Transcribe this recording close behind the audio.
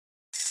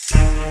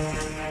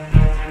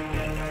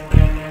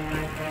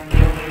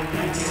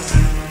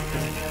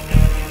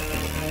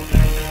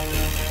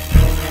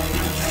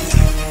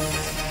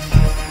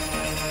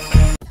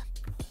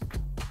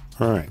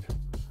Alright,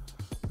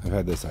 I've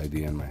had this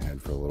idea in my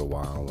head for a little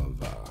while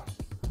of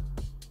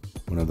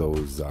one of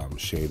those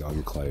shade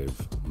enclave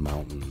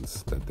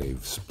mountains that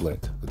they've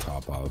split the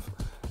top of,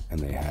 and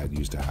they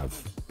used to have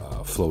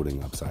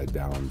floating upside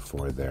down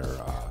for their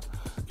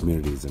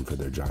communities and for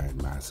their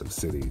giant massive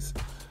cities.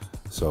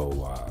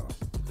 So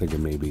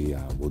thinking maybe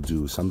we'll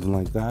do something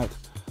like that,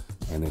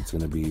 and it's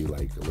going to be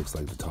like, it looks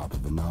like the top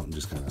of a mountain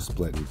just kind of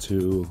split in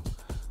two,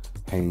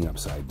 hanging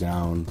upside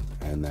down.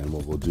 And then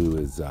what we'll do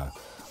is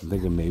I'm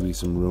thinking maybe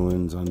some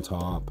ruins on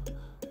top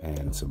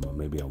and some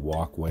maybe a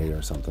walkway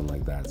or something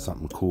like that,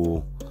 something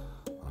cool.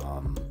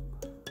 I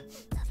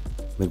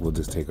think we'll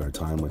just take our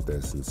time with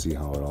this and see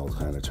how it all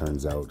kind of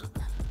turns out.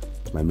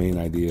 My main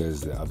idea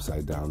is the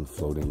upside down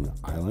floating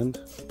island,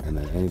 and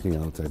then anything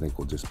else I think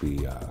will just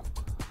be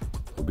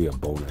will be a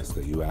bonus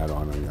that you add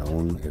on your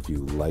own if you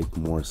like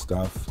more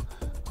stuff.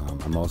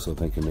 I'm also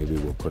thinking maybe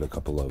we'll put a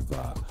couple of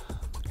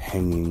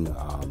hanging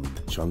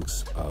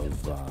chunks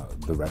of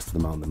the rest of the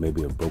mountain that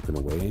maybe have broken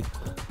away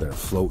that are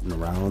floating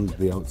around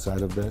the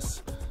outside of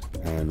this,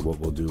 and what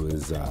we'll do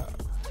is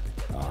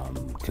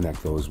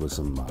connect those with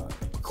some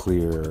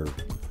clear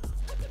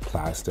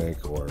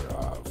plastic or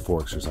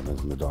forks or something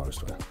from the dollar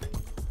store.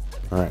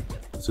 Alright,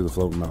 let's do the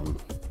floating mountain.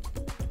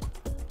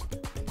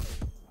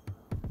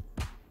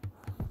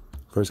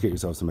 First, get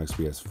yourself some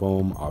XPS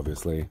foam,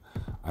 obviously.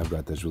 I've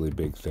got this really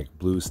big, thick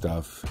blue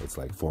stuff. It's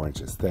like 4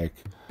 inches thick.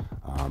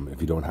 If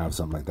you don't have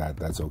something like that,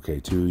 that's okay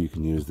too. You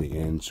can use the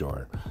inch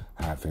or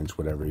half inch,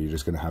 whatever. You're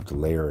just going to have to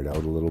layer it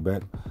out a little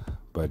bit.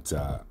 But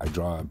I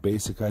draw a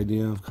basic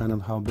idea of kind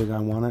of how big I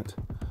want it.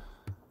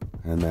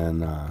 And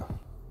then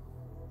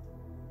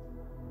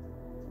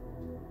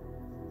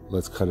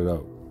let's cut it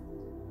out.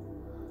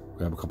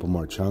 Grab a couple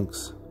more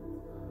chunks.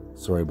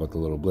 Sorry about the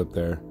little blip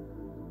there.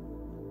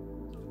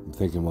 I'm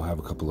thinking we'll have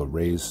a couple of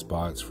raised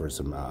spots for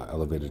some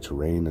elevated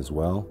terrain as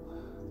well.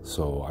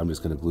 So I'm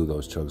just going to glue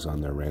those chunks on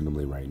there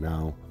randomly right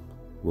now.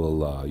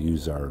 We'll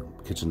use our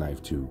kitchen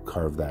knife to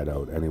carve that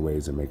out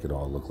anyways and make it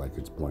all look like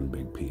it's one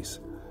big piece.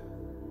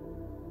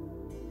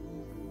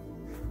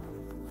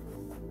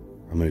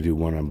 I'm going to do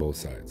one on both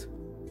sides.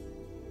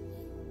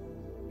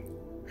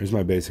 Here's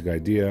my basic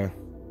idea.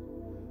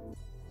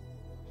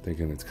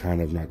 Thinking it's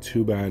kind of not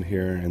too bad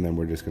here, and then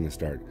we're just going to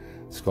start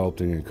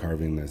sculpting and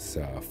carving this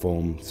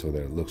foam so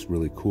that it looks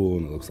really cool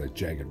and it looks like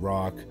jagged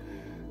rock,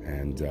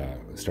 and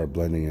start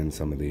blending in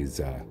some of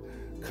these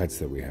cuts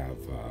that we have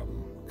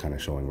kind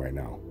of showing right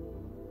now.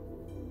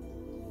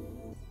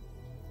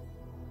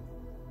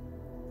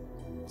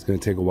 It's going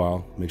to take a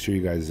while. Make sure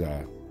you guys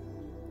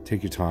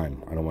take your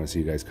time. I don't want to see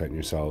you guys cutting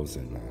yourselves,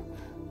 and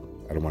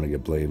I don't want to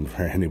get blamed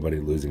for anybody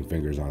losing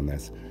fingers on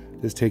this.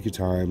 Just take your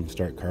time,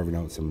 start carving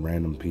out some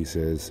random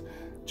pieces,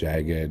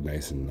 jagged,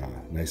 nice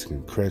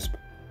and crisp.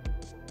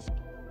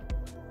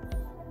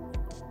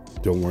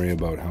 Don't worry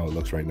about how it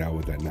looks right now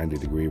with that 90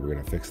 degree. We're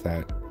going to fix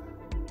that.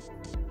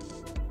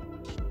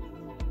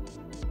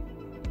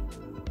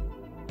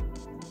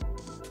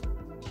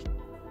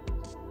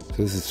 So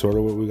this is sort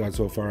of what we got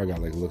so far. I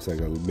got like, it looks like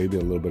maybe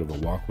a little bit of a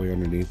walkway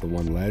underneath the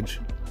one ledge.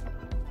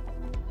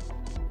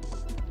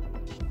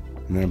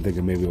 And then I'm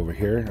thinking maybe over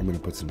here, I'm going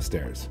to put some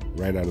stairs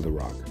right out of the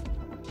rock.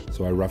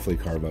 So I roughly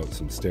carve out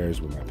some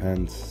stairs with my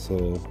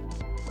pencil.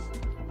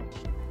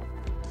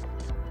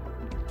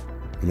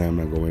 And then I'm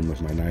going to go in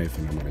with my knife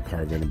and I'm going to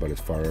carve in about as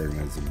far and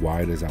as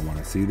wide as I want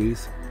to see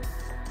these.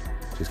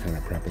 Just kind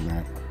of prepping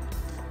that.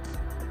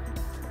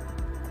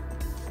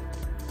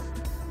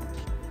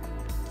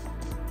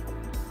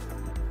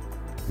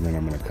 And then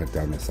I'm going to cut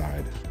down the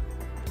side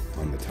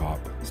on the top,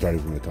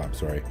 starting from the top,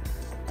 sorry,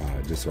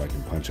 just so I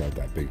can punch out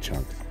that big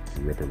chunk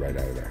and rip it right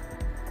out of there.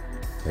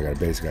 So I got a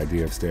basic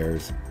idea of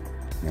stairs,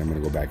 and I'm going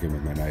to go back in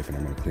with my knife and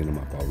I'm going to clean them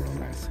up all real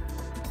nice.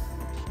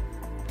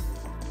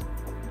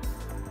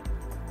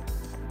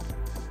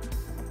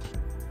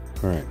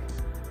 Alright,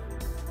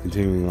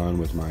 continuing on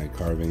with my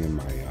carving and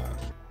my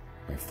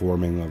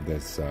forming of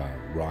this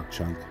rock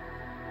chunk.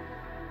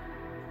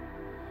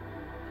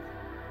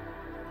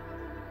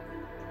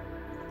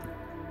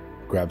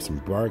 Grab some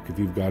bark if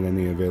you've got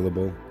any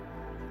available,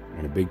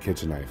 and a big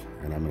kitchen knife,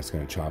 and I'm just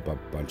going to chop up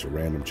a bunch of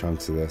random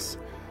chunks of this.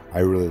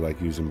 I really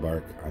like using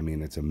bark. I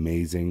mean, it's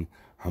amazing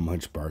how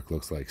much bark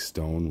looks like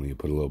stone when you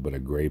put a little bit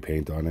of gray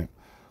paint on it.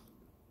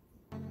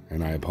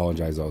 And I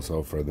apologize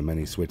also for the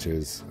many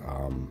switches.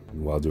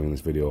 While doing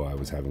this video, I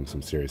was having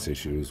some serious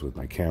issues with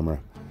my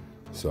camera,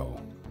 so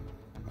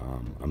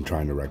I'm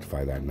trying to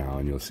rectify that now,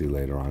 and you'll see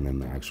later on in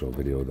the actual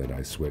video that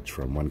I switch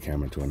from one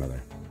camera to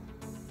another.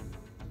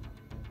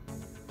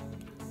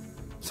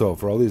 So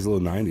for all these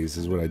little 90s, this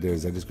is what I did,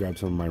 is I just grabbed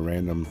some of my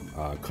random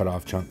cut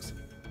off chunks,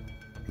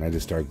 and I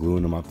just start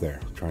gluing them up there,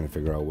 trying to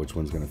figure out which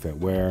one's going to fit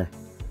where.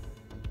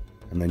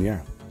 And then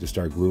yeah, just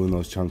start gluing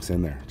those chunks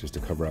in there just to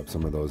cover up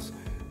some of those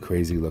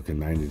crazy looking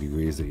 90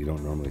 degrees that you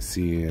don't normally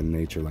see in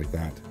nature like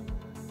that.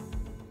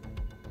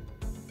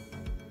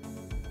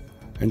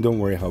 And don't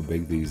worry how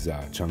big these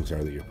chunks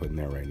are that you're putting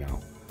there right now.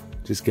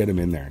 Just get them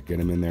in there, get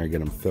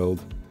them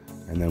filled,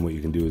 And then what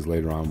you can do is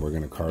later on we're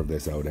going to carve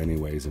this out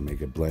anyways and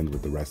make it blend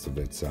with the rest of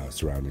its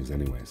surroundings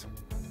anyways.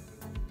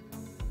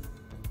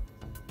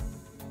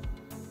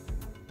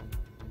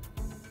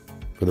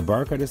 For the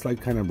bark, I just like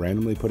kind of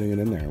randomly putting it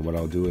in there. What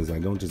I'll do is I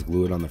don't just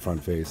glue it on the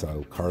front face,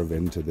 I'll carve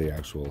into the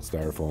actual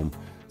styrofoam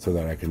so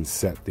that I can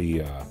set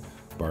the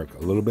bark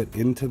a little bit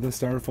into the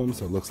styrofoam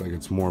so it looks like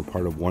it's more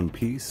part of one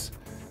piece.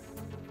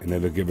 And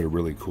it'll give it a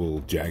really cool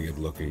jagged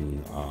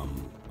looking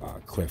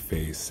cliff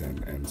face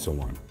and so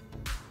on.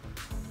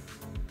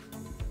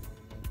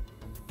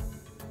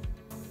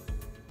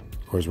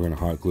 Of course, we're going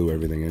to hot glue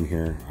everything in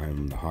here.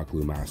 I'm the hot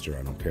glue master,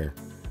 I don't care.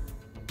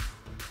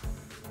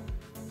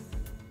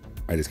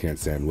 I just can't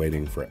stand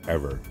waiting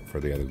forever for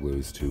the other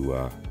glues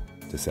to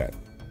set.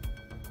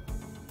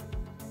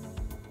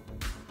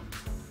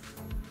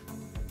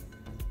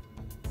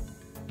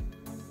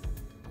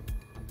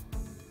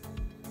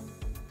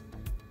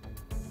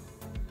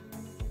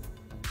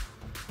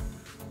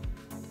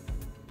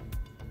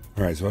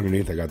 Alright, so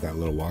underneath I got that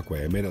little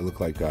walkway. I made it look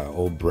like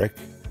old brick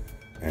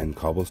and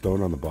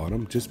cobblestone on the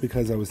bottom, just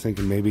because I was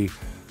thinking maybe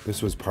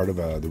this was part of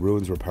the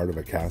ruins were part of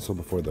a castle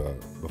before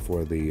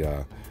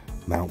the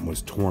mountain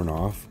was torn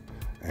off,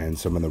 and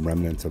some of the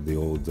remnants of the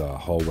old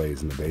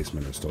hallways in the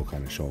basement are still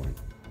kind of showing.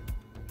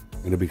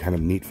 It'll be kind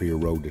of neat for your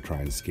rogue to try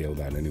and scale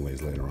that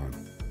anyways later on.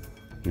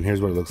 And here's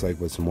what it looks like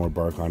with some more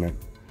bark on it,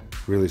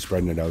 really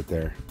spreading it out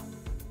there.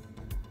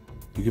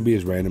 You can be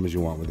as random as you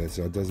want with it,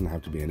 so it doesn't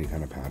have to be any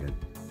kind of pattern.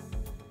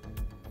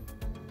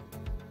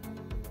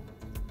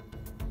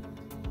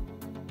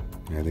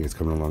 I think it's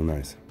coming along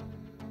nice.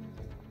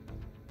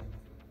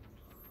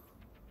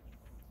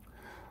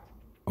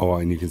 Oh,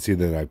 and you can see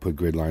that I put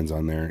grid lines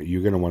on there.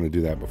 You're going to want to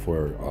do that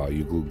before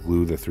you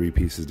glue the three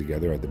pieces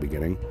together at the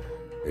beginning.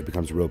 It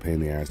becomes a real pain in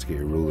the ass to get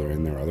your ruler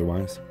in there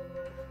otherwise.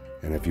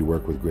 And if you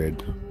work with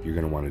grid, you're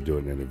going to want to do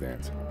it in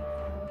advance.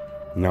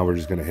 Now we're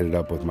just going to hit it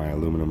up with my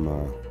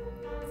aluminum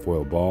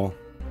foil ball,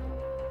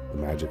 the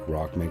magic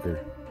rock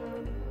maker.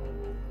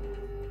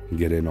 And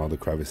get in all the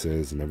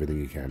crevices and everything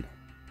you can.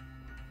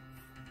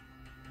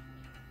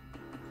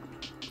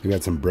 I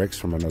got some bricks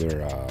from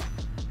another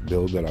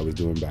build that I was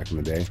doing back in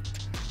the day.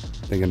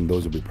 Thinking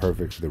those would be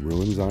perfect for the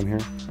ruins on here.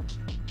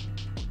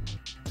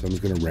 So I'm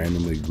just going to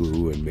randomly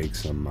glue and make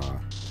some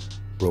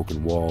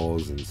broken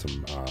walls and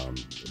some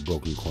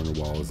broken corner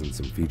walls and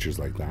some features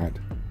like that.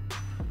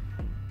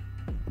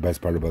 The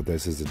best part about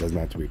this is it doesn't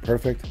have to be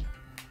perfect.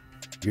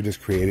 You're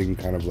just creating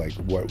kind of like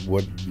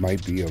what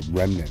might be a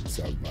remnants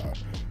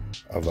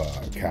of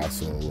a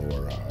castle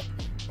or a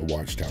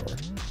watchtower.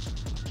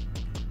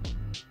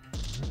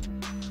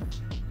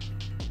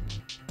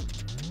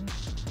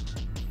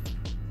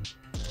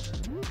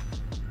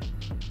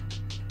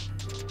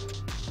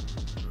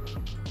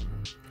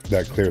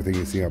 That clear thing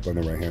you see up on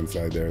the right hand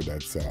side there,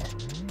 that's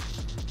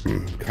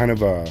kind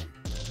of a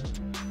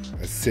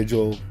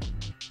sigil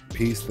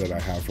piece that I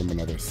have from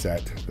another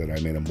set that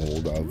I made a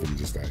mold of, and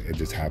it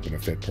just happened to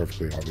fit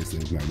perfectly. Obviously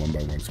it's not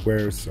 1x1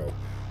 squares, so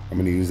I'm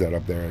going to use that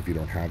up there. If you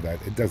don't have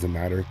that, it doesn't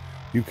matter.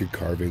 You could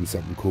carve in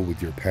something cool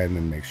with your pen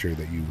and make sure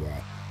that you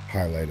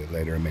highlight it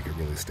later and make it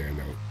really stand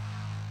out.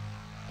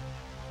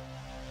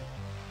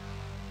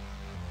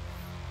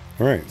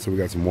 Alright, so we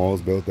got some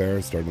walls built there.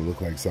 It's starting to look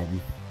like something.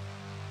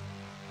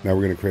 Now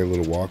we're going to create a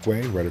little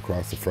walkway right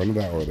across the front of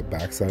that, or the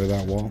back side of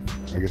that wall.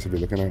 I guess if you're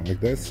looking at it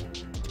like this.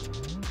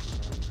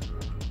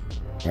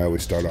 I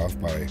always start off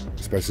by,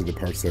 especially the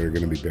parts that are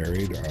going to be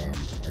buried,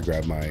 I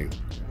grab my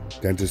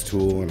dentist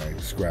tool and I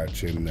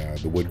scratch in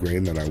the wood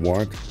grain that I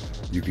want.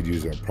 You could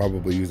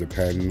probably use a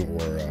pen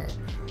or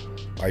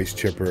ice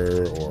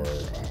chipper or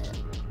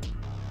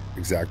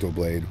X-Acto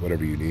blade,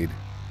 whatever you need.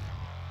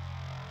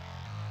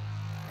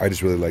 I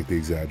just really like the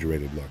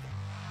exaggerated look.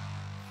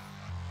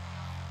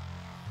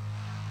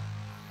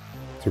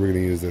 So we're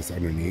going to use this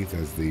underneath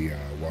as the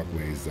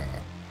walkway's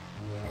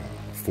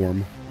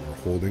form or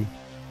holding.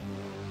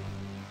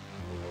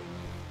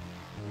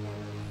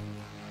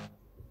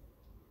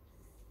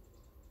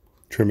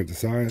 Trim it to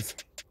size.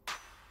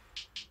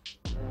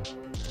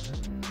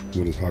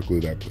 We'll just hot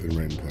glue that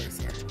right in place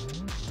there.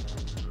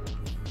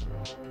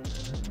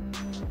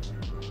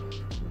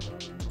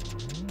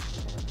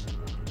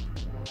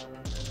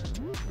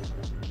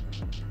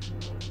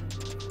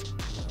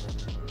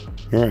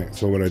 Alright,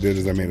 so what I did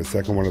is I made a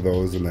second one of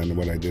those, and then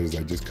what I did is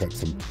I just cut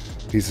some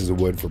pieces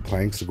of wood for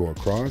planks to go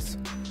across.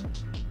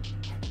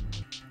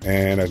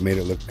 And I've made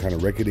it look kind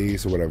of rickety,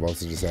 so what I've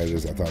also decided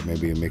is I thought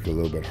maybe make it a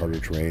little bit harder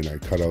terrain. I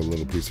cut out a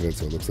little piece of it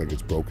so it looks like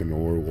it's broken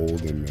or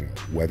old and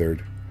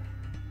weathered.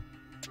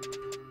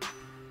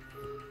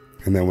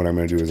 And then what I'm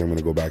going to do is I'm going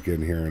to go back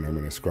in here and I'm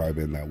going to scribe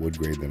in that wood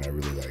grade that I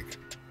really like.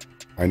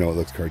 I know it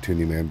looks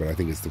cartoony, man, but I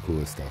think it's the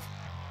coolest stuff.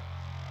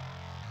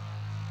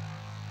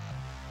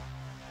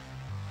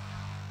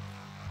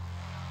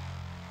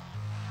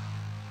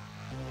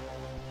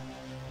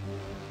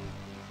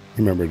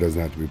 Remember, it doesn't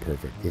have to be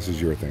perfect. This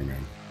is your thing,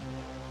 man.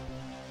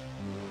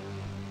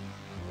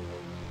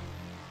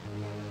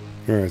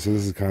 Alright, so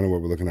this is kind of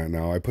what we're looking at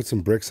now. I put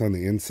some bricks on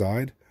the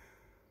inside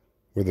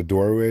where the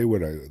doorway,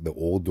 the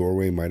old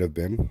doorway might have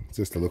been,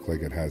 just to look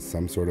like it has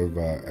some sort of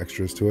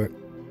extras to it.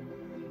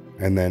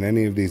 And then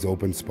any of these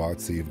open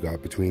spots that you've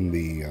got between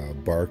the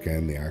bark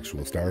and the actual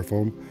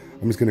styrofoam,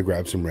 I'm just going to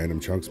grab some random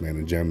chunks, man,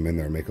 and jam them in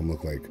there, make them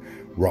look like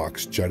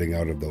rocks jutting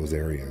out of those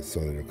areas so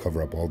that it'll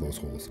cover up all those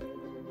holes.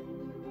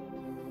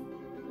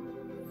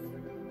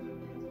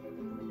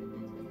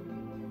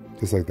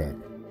 Just like that.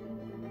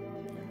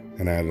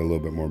 And I added a little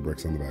bit more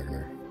bricks on the back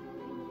there.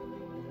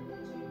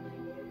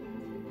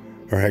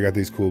 Alright, I got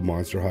these cool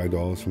Monster High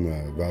dolls from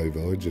the Valley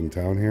Village in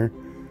town here.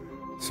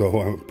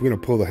 So I'm going to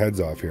pull the heads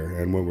off here,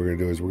 and what we're going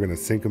to do is we're going to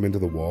sink them into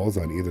the walls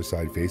on either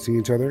side facing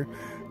each other.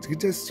 To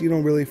just, you know,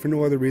 really for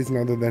no other reason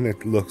other than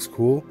it looks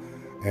cool,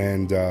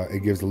 and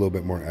it gives a little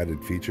bit more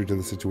added feature to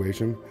the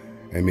situation.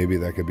 And maybe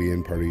that could be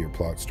in part of your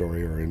plot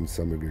story or in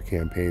some of your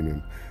campaign,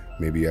 and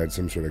maybe add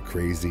some sort of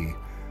crazy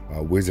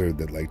wizard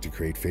that liked to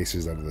create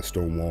faces out of the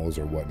stone walls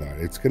or whatnot.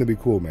 It's going to be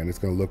cool, man. It's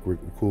going to look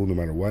cool no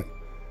matter what.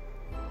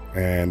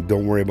 And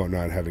don't worry about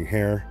not having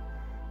hair.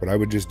 What I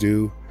would just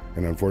do,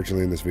 and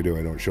unfortunately in this video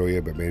I don't show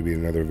you, but maybe in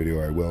another video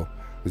I will,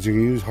 is you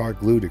can use hot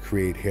glue to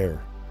create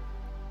hair.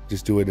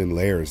 Just do it in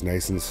layers,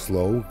 nice and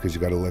slow, because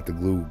you got to let the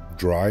glue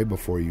dry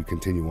before you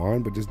continue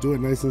on, but just do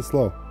it nice and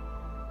slow.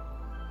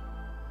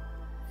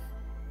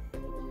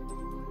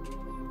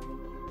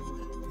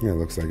 Yeah, it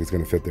looks like it's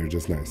going to fit there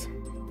just nice.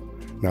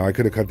 Now I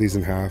could have cut these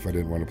in half. I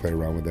didn't want to play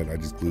around with it. I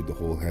just glued the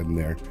whole head in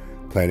there,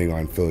 planning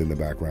on filling the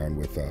background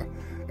with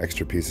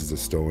extra pieces of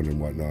stone and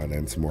whatnot,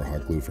 and some more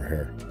hot glue for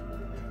hair.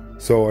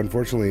 So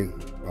unfortunately,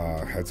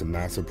 had some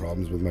massive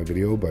problems with my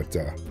video, but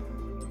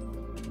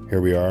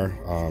here we are.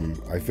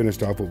 I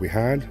finished off what we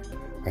had.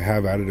 I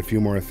have added a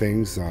few more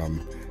things.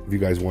 If you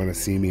guys want to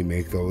see me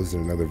make those in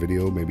another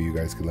video, maybe you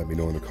guys can let me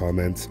know in the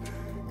comments.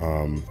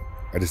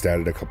 I just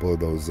added a couple of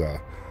those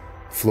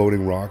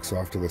floating rocks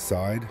off to the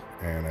side,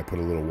 and I put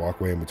a little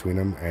walkway in between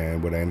them,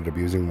 and what I ended up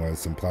using was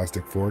some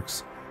plastic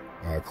forks,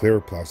 clear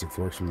plastic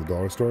forks from the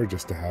dollar store,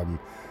 just to have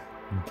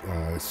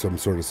some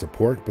sort of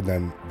support, but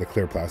then the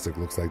clear plastic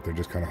looks like they're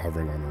just kind of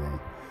hovering on their own.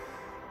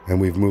 And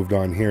we've moved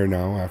on here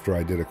now after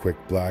I did a quick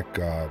black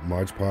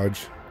Mod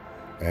Podge,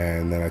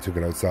 and then I took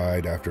it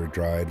outside after it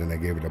dried and I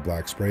gave it a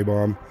black spray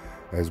bomb.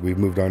 As we've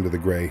moved on to the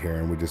gray here,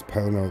 and we just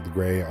piling out the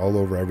gray all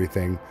over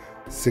everything,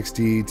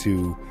 60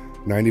 to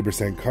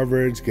 90%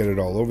 coverage, get it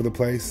all over the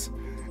place.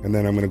 And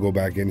then I'm going to go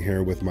back in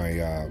here with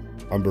my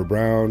umber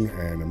brown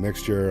and a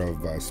mixture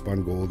of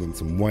spun gold and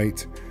some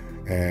white,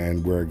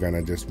 and we're going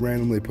to just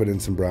randomly put in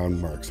some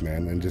brown marks,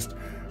 man, and just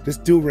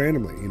do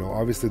randomly. You know,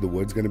 obviously the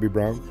wood's going to be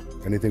brown,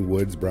 anything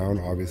wood's brown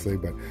obviously,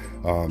 but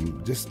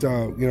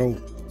you know,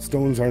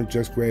 stones aren't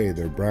just gray,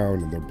 they're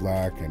brown and they're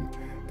black and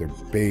they're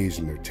beige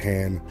and they're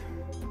tan.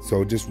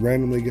 So just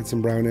randomly get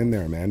some brown in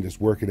there, man. Just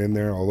work it in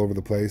there all over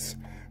the place.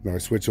 Now I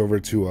switch over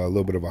to a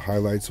little bit of a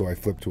highlight, so I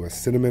flip to a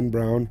cinnamon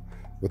brown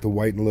with the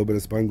white and a little bit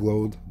of spun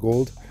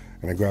gold,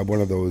 and I grab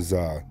one of those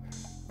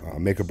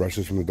makeup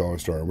brushes from the dollar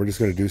store, and we're just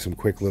going to do some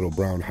quick little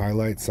brown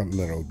highlights, something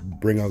that'll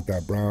bring out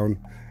that brown,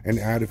 and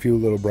add a few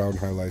little brown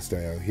highlights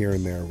to here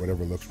and there,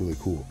 whatever looks really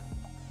cool.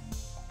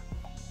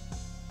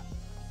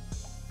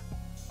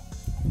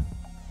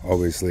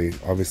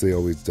 Obviously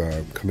always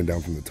coming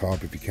down from the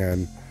top if you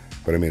can,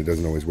 but I mean it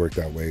doesn't always work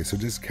that way, so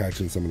just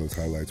catching some of those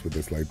highlights with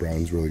this light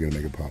brown is really going to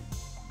make it pop.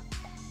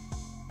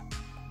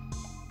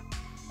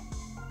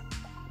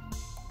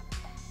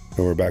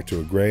 Now we're back to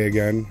a gray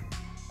again,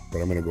 but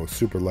I'm going to go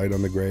super light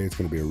on the gray. It's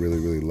going to be a really,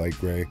 really light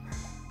gray.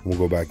 We'll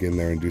go back in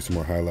there and do some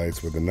more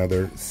highlights with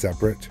another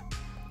separate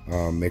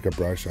makeup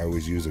brush. I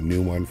always use a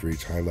new one for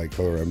each highlight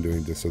color I'm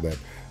doing, just so that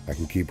I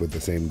can keep with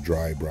the same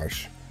dry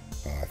brush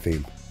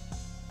theme.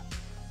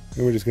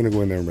 And we're just going to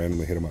go in there and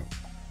randomly hit them up.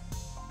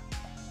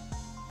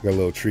 Got a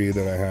little tree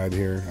that I had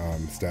here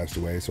stashed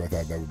away, so I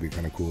thought that would be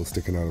kind of cool,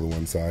 sticking out of the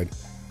one side.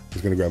 I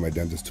was going to grab my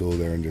dentist tool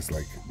there and just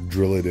like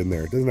drill it in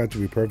there. It doesn't have to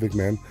be perfect,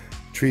 man.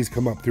 Trees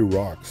come up through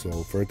rocks,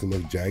 so for it to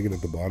look jagged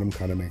at the bottom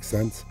kind of makes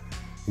sense.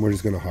 And we're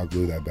just going to hot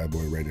glue that bad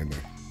boy right in there.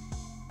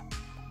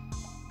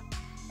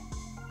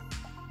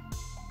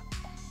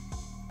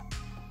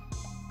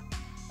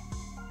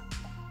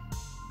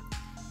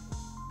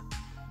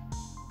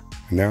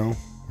 And now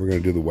we're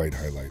going to do the white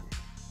highlight.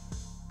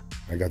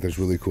 I got this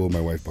really cool,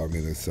 my wife bought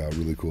me this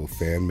really cool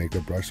fan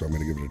makeup brush, so I'm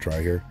going to give it a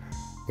try here.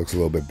 Looks a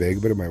little bit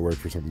big, but it might work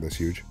for something this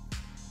huge.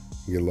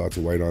 You get lots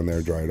of white on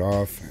there, dry it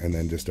off, and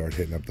then just start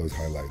hitting up those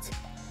highlights.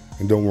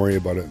 And don't worry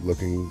about it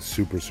looking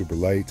super, super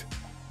light.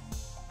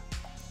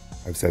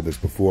 I've said this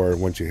before,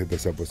 once you hit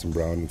this up with some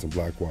brown and some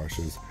black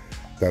washes,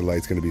 that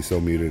light's going to be so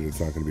muted it's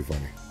not going to be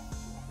funny.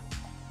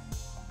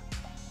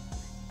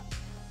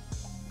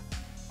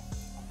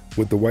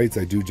 With the whites,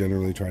 I do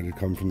generally try to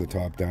come from the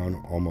top down,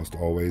 almost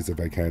always if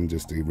I can,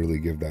 just to really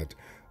give that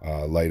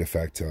light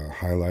effect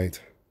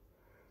highlight.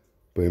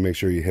 But make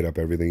sure you hit up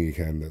everything you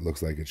can that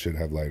looks like it should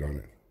have light on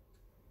it.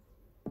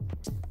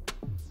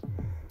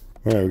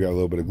 Alright, we got a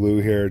little bit of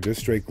glue here,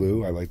 just straight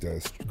glue. I like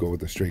to go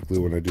with the straight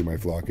glue when I do my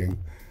flocking.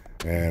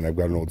 And I've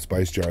got an old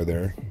spice jar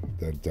there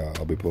that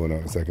I'll be pulling out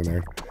in a second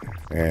there.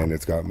 And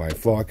it's got my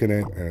flock in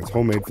it, and it's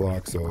homemade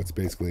flock, so it's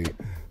basically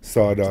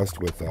sawdust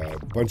with a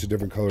bunch of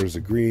different colors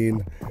of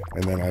green.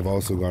 And then I've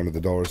also gone to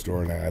the dollar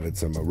store and I added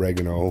some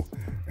oregano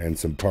and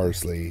some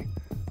parsley.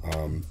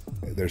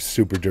 They're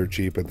super dirt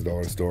cheap at the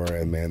dollar store,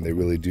 and man, they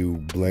really do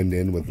blend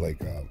in with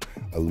like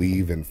a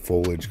leaf and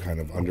foliage kind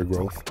of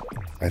undergrowth.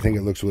 I think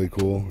it looks really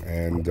cool,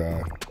 and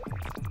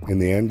in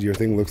the end, your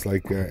thing looks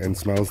like and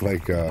smells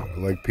like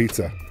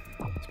pizza,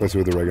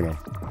 especially with oregano.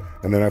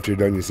 And then after you're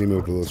done, you see me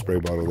with the little spray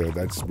bottle there.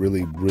 That's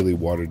really, really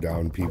watered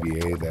down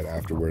PVA that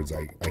afterwards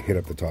I hit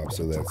up the top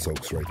so that it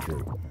soaks right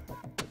through.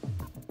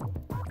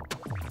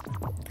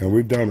 And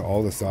we've done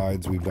all the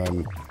sides. We've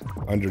done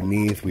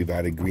underneath. We've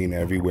added green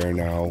everywhere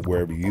now,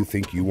 wherever you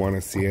think you want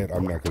to see it.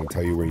 I'm not going to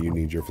tell you where you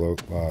need your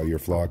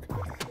flock.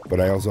 But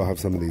I also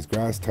have some of these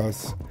grass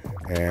tusks,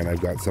 and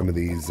I've got some of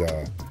these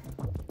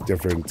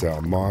different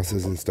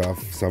mosses and stuff.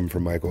 Some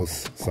from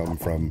Michael's, some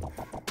from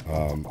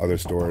other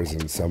stores,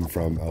 and some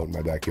from out in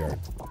my backyard.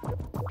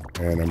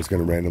 And I'm just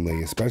going to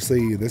randomly,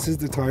 especially this is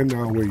the time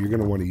now where you're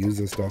going to want to use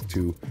this stuff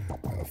to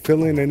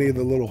fill in any of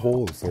the little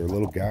holes or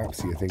little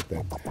gaps you think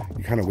that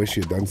you kind of wish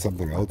you'd done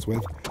something else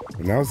with.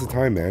 But now's the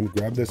time, man.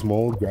 Grab this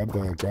mold, grab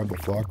the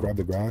flock, grab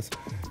the grass.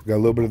 Got a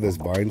little bit of this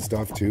vine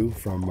stuff too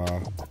from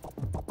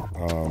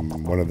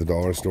one of the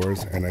dollar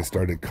stores, and I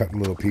started cutting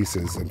little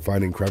pieces and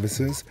finding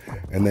crevices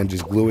and then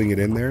just gluing it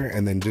in there,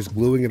 and then just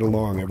gluing it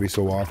along every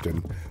so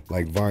often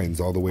like vines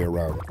all the way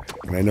around.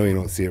 And I know you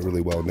don't see it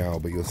really well now,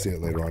 but you'll see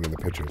it later on in the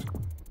pictures.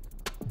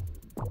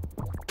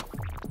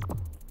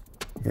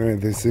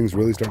 Alright, this thing's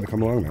really starting to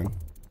come along, man.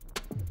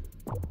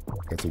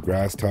 Got some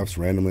grass tufts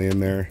randomly in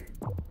there.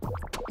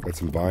 Got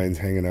some vines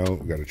hanging out.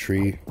 We got a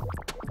tree.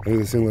 I think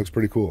this thing looks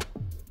pretty cool.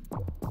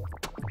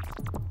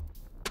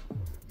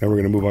 Now we're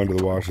going to move on to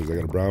the washes. I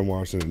got a brown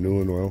wash and a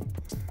Newland oil.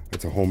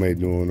 That's a homemade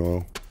Newland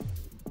oil.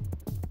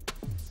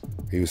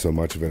 I use so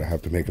much of it I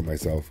have to make it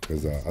myself,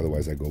 because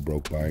otherwise I go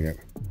broke buying it.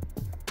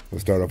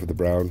 We'll start off with the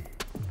brown.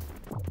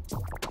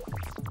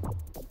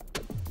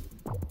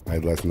 I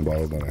had less in the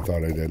bottle than I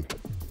thought I did.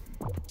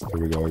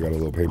 Here we go. I got a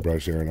little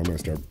paintbrush here, and I'm going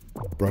to start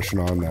brushing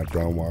on that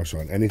brown wash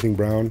on anything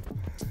brown.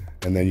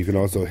 And then you can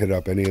also hit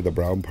up any of the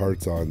brown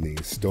parts on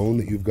the stone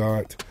that you've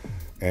got.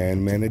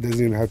 And man, it doesn't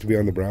even have to be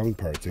on the brown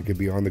parts. It could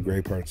be on the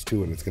gray parts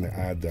too, and it's going to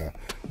add a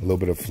little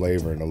bit of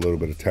flavor and a little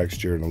bit of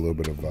texture and a little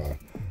bit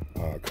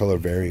of color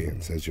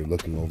variance as you're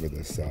looking over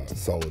this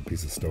solid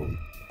piece of stone.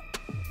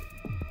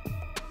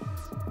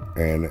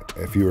 And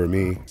if you were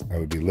me, I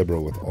would be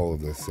liberal with all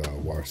of this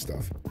wash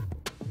stuff.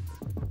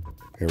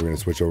 Here we're going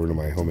to switch over to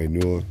my homemade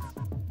Newland,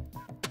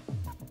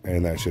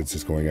 and that shit's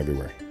just going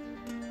everywhere.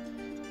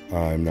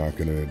 I'm not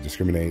going to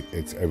discriminate.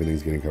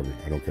 Everything's getting covered.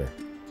 I don't care.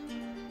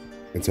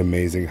 It's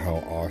amazing how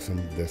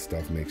awesome this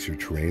stuff makes your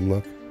terrain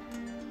look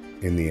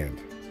in the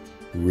end.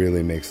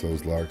 Really makes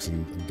those darks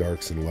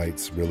and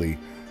lights really,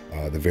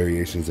 the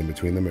variations in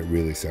between them, it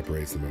really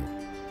separates them out.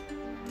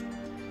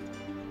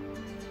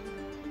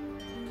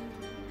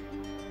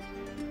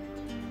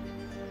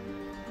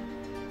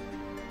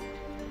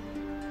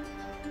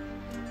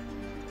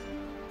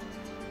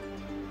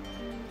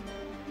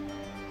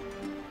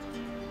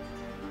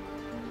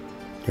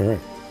 All right,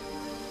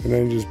 and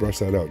then just brush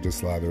that out, just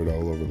slather it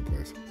all over the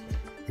place.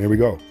 There we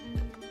go.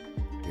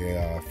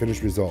 Yeah,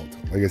 finished result.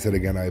 Like I said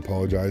again, I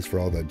apologize for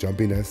all the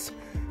jumpiness.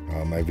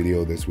 My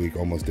video this week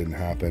almost didn't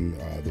happen.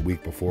 The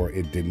week before,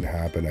 it didn't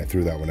happen. I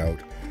threw that one out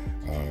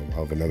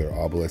of another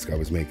obelisk I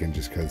was making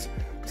just because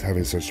I was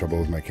having such trouble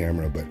with my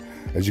camera. But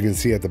as you can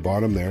see at the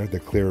bottom there, the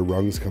clear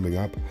rungs coming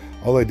up,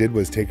 all I did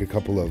was take a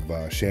couple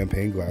of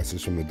champagne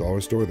glasses from the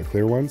dollar store, the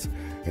clear ones,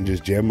 and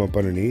just jam them up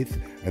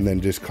underneath, and then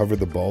just cover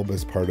the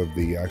bulbous part of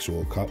the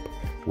actual cup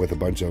with a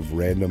bunch of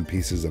random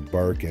pieces of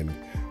bark and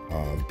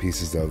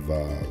pieces of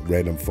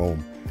random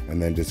foam, and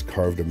then just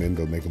carved them in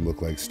to make them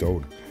look like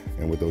stone.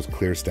 And with those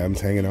clear stems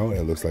hanging out,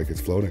 it looks like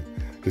it's floating.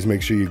 Just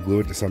make sure you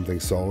glue it to something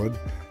solid.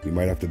 You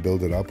might have to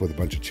build it up with a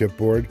bunch of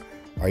chipboard.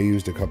 I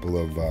used a couple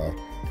of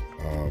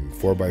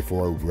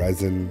 4x4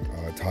 resin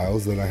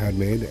tiles that I had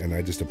made, and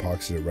I just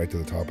epoxied it right to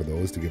the top of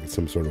those to give it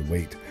some sort of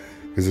weight,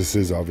 because this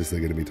is obviously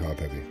going to be top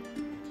heavy.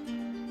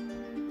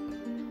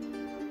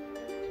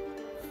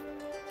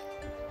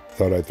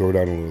 Thought I'd throw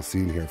down a little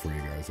scene here for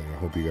you guys, and I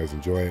hope you guys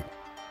enjoy it.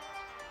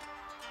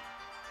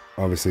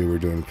 Obviously we're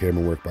doing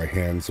camera work by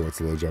hand, so it's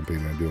a little jumpy,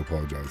 and I do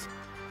apologize.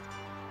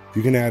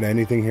 You can add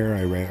anything here.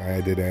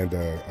 I did add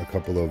a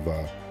couple of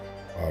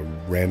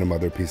random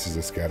other pieces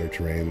of scattered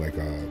terrain, like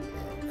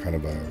kind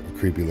of a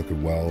creepy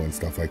looking well and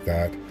stuff like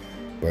that.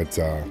 But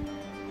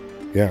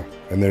yeah,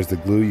 and there's the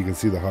glue. You can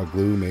see the hot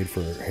glue made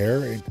for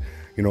hair.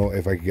 You know,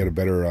 if I could get a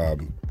better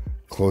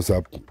close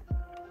up,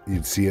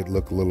 you'd see it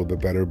look a little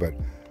bit better, but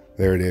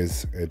there it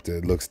is. It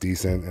looks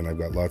decent, and I've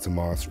got lots of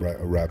moss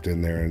wrapped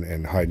in there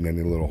and hiding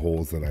any little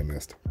holes that I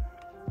missed.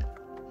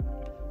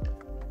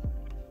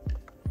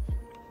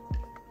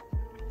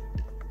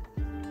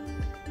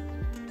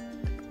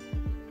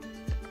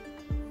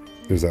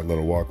 There's that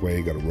little walkway.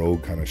 You got a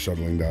road kind of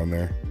shuttling down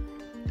there.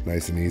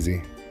 Nice and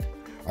easy.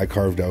 I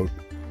carved out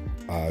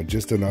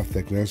just enough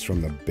thickness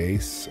from the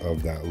base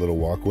of that little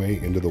walkway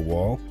into the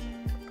wall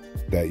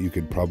that you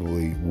could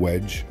probably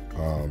wedge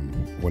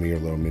one of your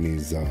little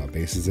minis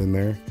bases in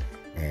there,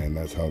 and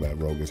that's how that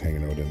rogue is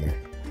hanging out in there.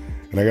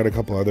 And I got a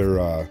couple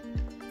other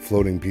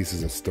floating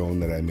pieces of stone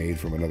that I made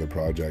from another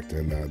project,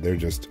 and they're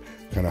just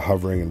kind of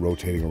hovering and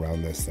rotating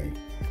around this thing.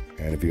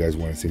 And if you guys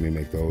want to see me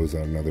make those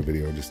on another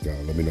video, just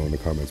let me know in the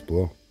comments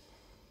below.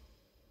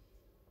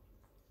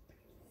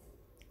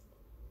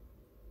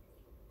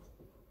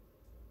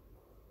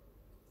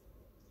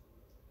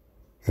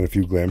 And a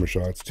few glamour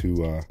shots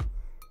to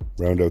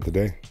round out the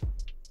day.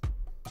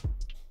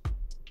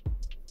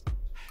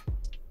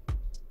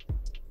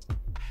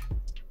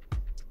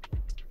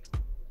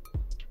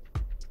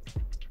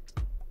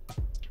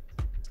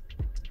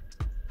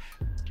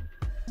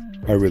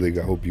 I really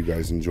hope you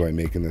guys enjoy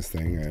making this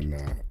thing, and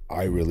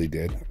I really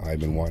did. I've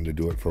been wanting to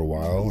do it for a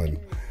while, and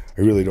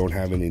I really don't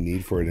have any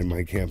need for it in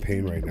my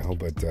campaign right now,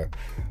 but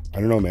I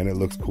don't know, man, it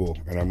looks cool,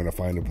 and I'm going to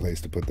find a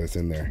place to put this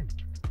in there.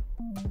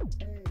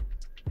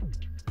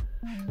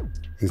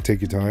 Just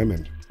take your time,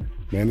 and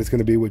man, it's going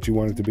to be what you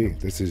want it to be.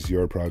 This is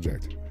your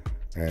project,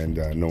 and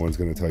no one's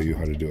going to tell you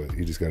how to do it.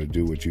 You just got to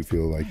do what you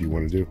feel like you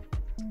want to do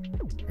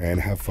and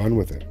have fun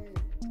with it.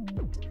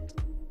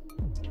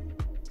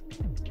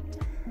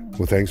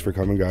 Well, thanks for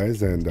coming,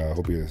 guys, and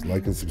hope you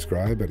like and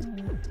subscribe,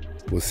 and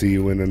we'll see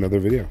you in another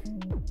video.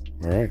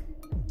 All right.